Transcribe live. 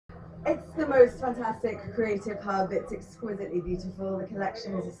most fantastic creative hub. It's exquisitely beautiful. The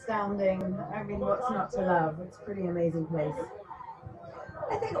collection is astounding. I mean, what's not to love? It's a pretty amazing place.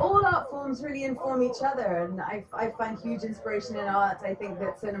 I think all art forms really inform each other, and I find huge inspiration in art. I think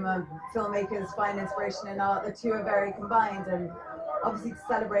that cinema filmmakers find inspiration in art. The two are very combined, and obviously to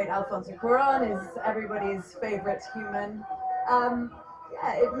celebrate Alfonso Cuarón is everybody's favorite human.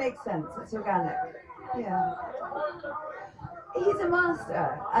 Yeah, it makes sense. It's organic. Yeah. He's a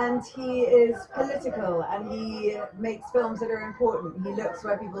master, and he is political, and he makes films that are important. He looks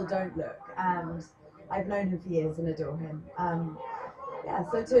where people don't look, and I've known him for years and adore him. Yeah,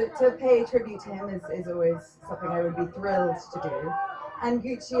 so to pay tribute to him is always something I would be thrilled to do. And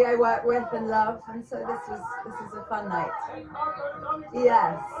Gucci I work with and love, and so this is a fun night.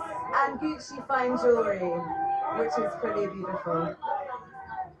 Yes, and Gucci fine jewelry, which is pretty beautiful.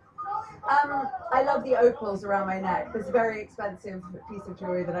 I love the opals around my neck. This very expensive piece of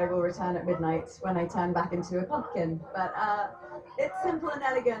jewelry that I will return at midnight when I turn back into a pumpkin. But it's simple and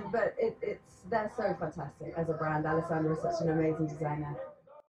elegant, but they're so fantastic as a brand. Alessandro is such an amazing designer.